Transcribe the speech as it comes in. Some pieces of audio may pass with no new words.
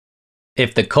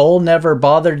If the cold never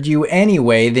bothered you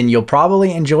anyway, then you'll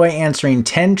probably enjoy answering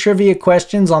 10 trivia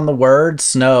questions on the word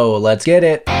snow. Let's get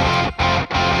it.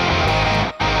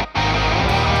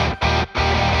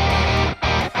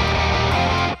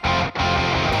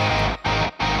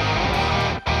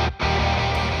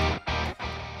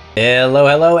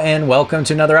 Hello, and welcome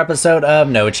to another episode of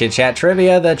No Chit Chat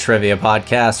Trivia, the trivia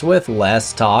podcast with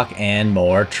less talk and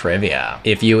more trivia.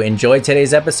 If you enjoyed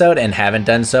today's episode and haven't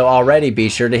done so already, be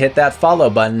sure to hit that follow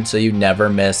button so you never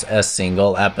miss a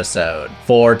single episode.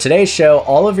 For today's show,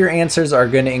 all of your answers are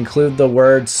going to include the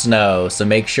word snow, so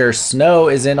make sure snow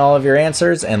is in all of your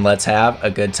answers and let's have a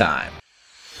good time.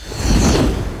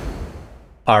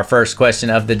 Our first question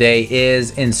of the day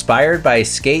is, inspired by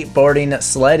skateboarding,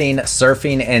 sledding,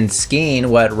 surfing, and skiing,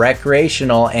 what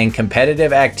recreational and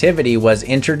competitive activity was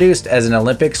introduced as an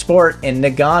Olympic sport in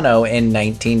Nagano in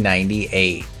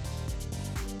 1998?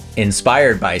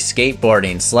 Inspired by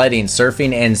skateboarding, sledding,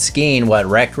 surfing, and skiing, what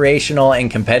recreational and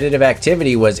competitive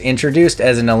activity was introduced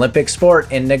as an Olympic sport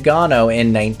in Nagano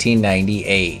in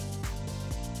 1998?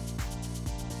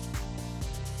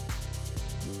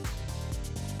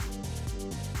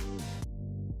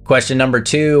 Question number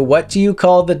 2, what do you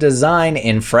call the design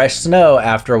in Fresh Snow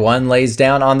after one lays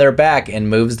down on their back and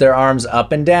moves their arms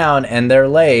up and down and their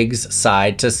legs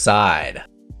side to side?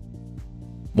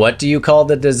 What do you call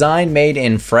the design made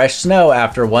in Fresh Snow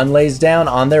after one lays down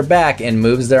on their back and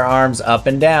moves their arms up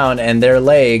and down and their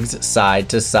legs side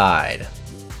to side?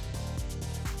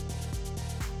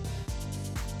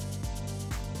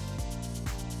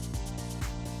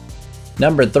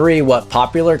 Number 3, what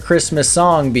popular Christmas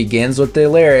song begins with the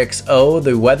lyrics, "Oh,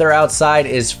 the weather outside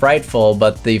is frightful,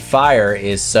 but the fire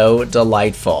is so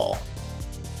delightful"?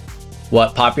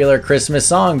 What popular Christmas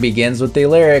song begins with the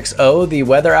lyrics, "Oh, the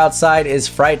weather outside is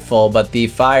frightful, but the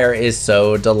fire is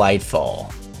so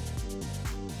delightful"?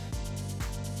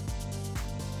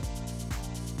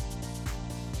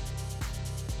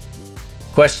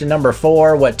 Question number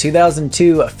 4, what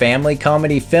 2002 family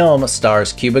comedy film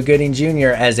stars Cuba Gooding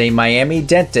Jr. as a Miami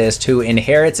dentist who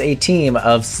inherits a team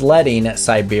of sledding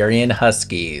Siberian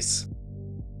Huskies?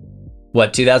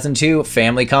 What 2002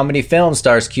 family comedy film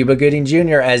stars Cuba Gooding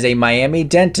Jr. as a Miami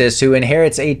dentist who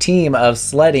inherits a team of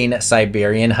sledding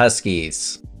Siberian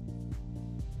Huskies?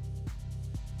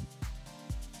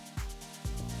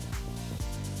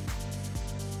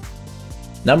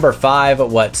 Number 5,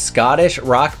 what Scottish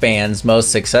rock band's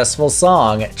most successful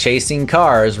song, Chasing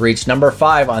Cars, reached number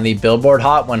 5 on the Billboard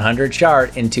Hot 100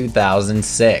 chart in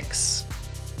 2006?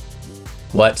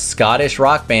 What Scottish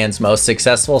rock band's most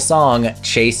successful song,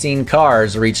 Chasing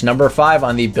Cars, reached number 5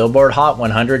 on the Billboard Hot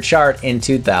 100 chart in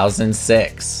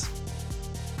 2006?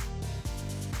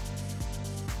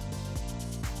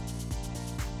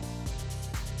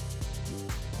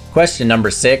 Question number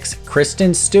 6,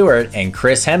 Kristen Stewart and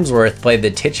Chris Hemsworth played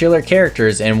the titular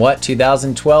characters in what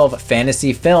 2012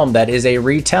 fantasy film that is a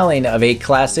retelling of a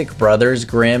classic Brothers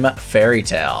Grimm fairy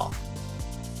tale?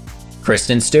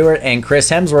 Kristen Stewart and Chris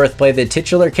Hemsworth played the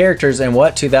titular characters in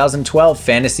what 2012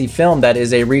 fantasy film that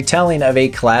is a retelling of a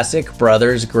classic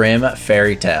Brothers Grimm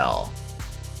fairy tale?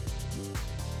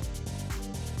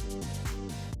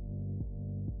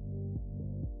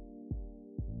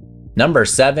 Number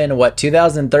 7, what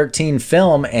 2013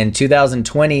 film and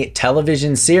 2020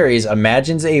 television series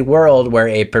imagines a world where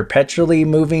a perpetually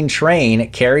moving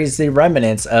train carries the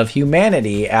remnants of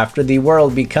humanity after the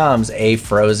world becomes a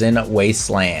frozen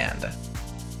wasteland?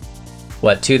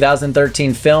 What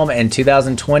 2013 film and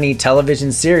 2020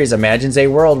 television series imagines a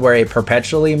world where a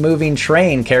perpetually moving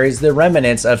train carries the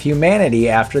remnants of humanity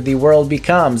after the world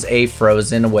becomes a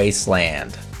frozen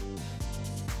wasteland?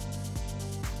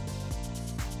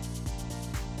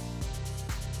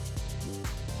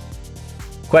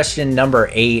 Question number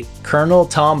 8, Colonel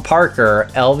Tom Parker,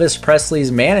 Elvis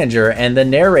Presley's manager and the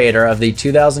narrator of the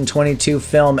 2022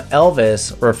 film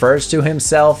Elvis, refers to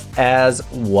himself as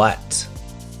what?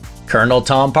 Colonel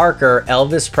Tom Parker,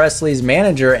 Elvis Presley's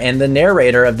manager and the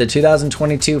narrator of the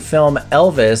 2022 film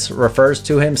Elvis, refers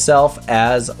to himself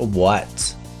as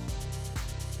what?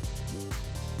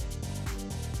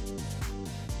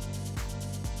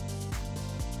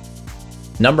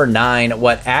 Number 9,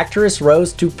 what actress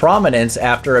rose to prominence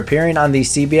after appearing on the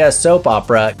CBS soap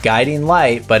opera Guiding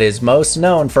Light, but is most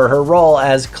known for her role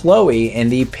as Chloe in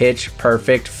the Pitch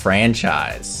Perfect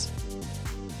franchise?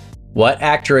 What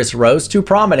actress rose to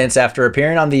prominence after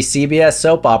appearing on the CBS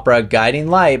soap opera Guiding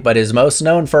Light, but is most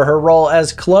known for her role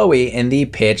as Chloe in the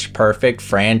Pitch Perfect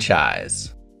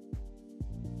franchise?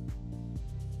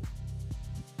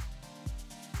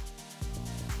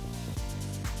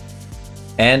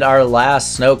 And our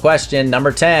last snow question,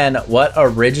 number 10. What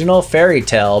original fairy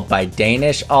tale by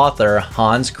Danish author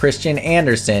Hans Christian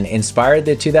Andersen inspired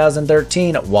the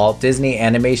 2013 Walt Disney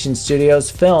Animation Studios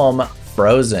film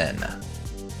Frozen?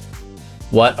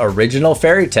 What original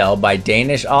fairy tale by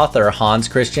Danish author Hans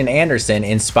Christian Andersen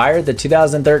inspired the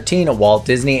 2013 Walt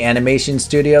Disney Animation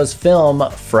Studios film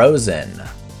Frozen?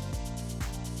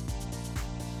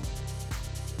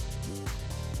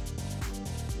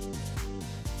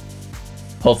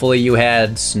 Hopefully you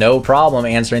had no problem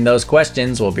answering those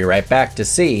questions. We'll be right back to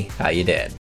see how you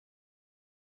did.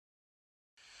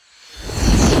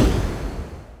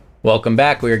 Welcome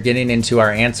back. We are getting into our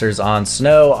answers on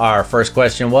snow. Our first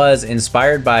question was,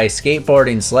 inspired by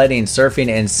skateboarding, sledding, surfing,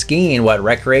 and skiing, what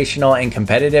recreational and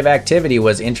competitive activity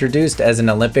was introduced as an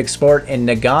Olympic sport in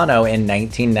Nagano in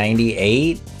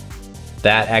 1998?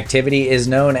 That activity is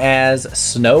known as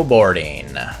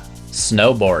snowboarding.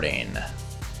 Snowboarding.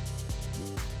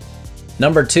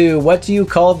 Number 2, what do you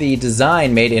call the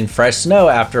design made in fresh snow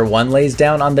after one lays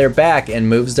down on their back and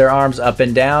moves their arms up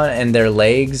and down and their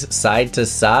legs side to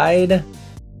side?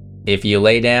 If you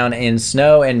lay down in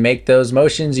snow and make those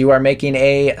motions, you are making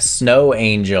a snow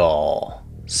angel.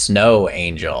 Snow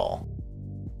angel.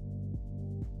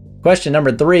 Question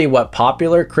number 3, what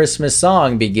popular Christmas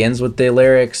song begins with the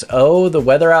lyrics, "Oh, the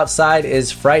weather outside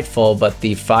is frightful, but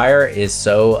the fire is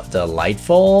so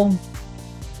delightful"?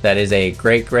 That is a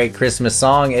great, great Christmas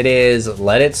song. It is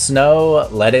 "Let It Snow,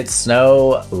 Let It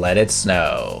Snow, Let It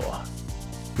Snow."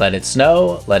 Let it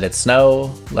snow, let it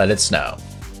snow, let it snow.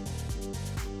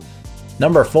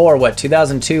 Number 4, what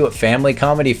 2002 family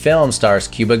comedy film stars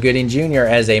Cuba Gooding Jr.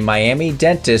 as a Miami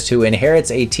dentist who inherits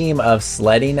a team of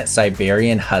sledding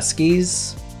Siberian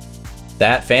Huskies?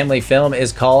 That family film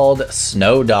is called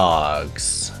Snow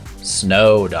Dogs.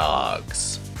 Snow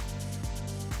Dogs.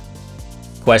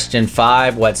 Question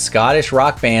 5, what Scottish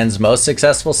rock band's most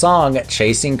successful song,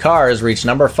 Chasing Cars, reached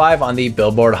number 5 on the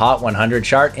Billboard Hot 100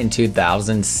 chart in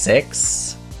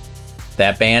 2006?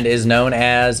 That band is known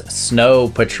as Snow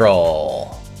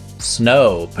Patrol.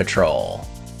 Snow Patrol.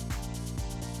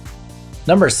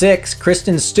 Number 6,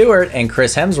 Kristen Stewart and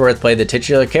Chris Hemsworth play the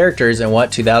titular characters in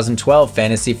what 2012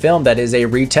 fantasy film that is a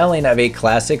retelling of a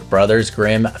classic Brothers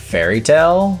Grimm fairy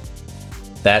tale?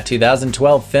 That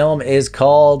 2012 film is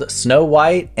called Snow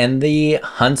White and the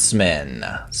Huntsman.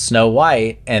 Snow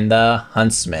White and the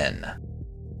Huntsman.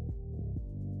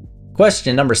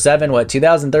 Question number 7, what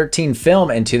 2013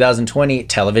 film and 2020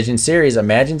 television series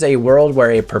imagines a world where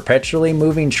a perpetually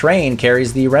moving train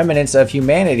carries the remnants of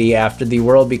humanity after the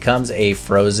world becomes a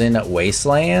frozen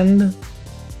wasteland?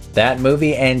 That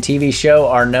movie and TV show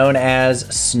are known as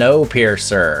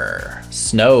Snowpiercer.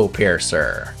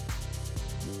 Snowpiercer.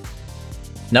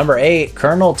 Number 8,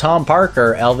 Colonel Tom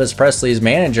Parker, Elvis Presley's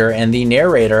manager and the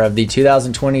narrator of the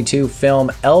 2022 film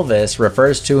Elvis,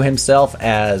 refers to himself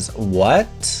as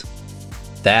what?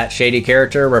 That shady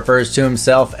character refers to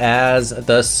himself as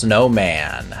the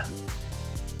Snowman.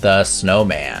 The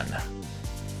Snowman.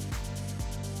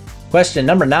 Question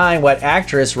number 9, what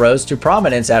actress rose to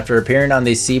prominence after appearing on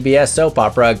the CBS soap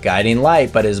opera Guiding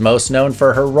Light, but is most known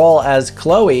for her role as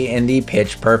Chloe in the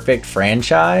Pitch Perfect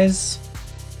franchise?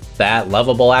 That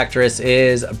lovable actress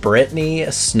is Brittany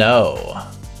Snow.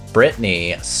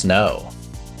 Brittany Snow.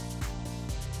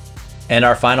 And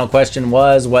our final question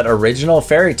was, what original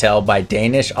fairy tale by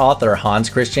Danish author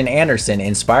Hans Christian Andersen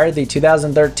inspired the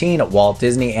 2013 Walt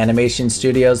Disney Animation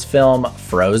Studios film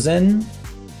Frozen?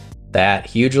 That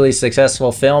hugely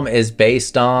successful film is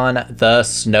based on The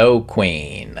Snow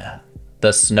Queen.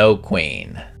 The Snow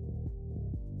Queen.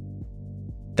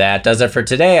 That does it for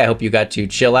today. I hope you got to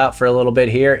chill out for a little bit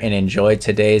here and enjoy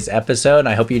today's episode.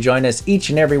 I hope you join us each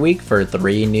and every week for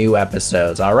 3 new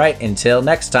episodes. All right, until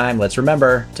next time, let's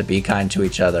remember to be kind to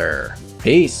each other.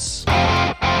 Peace.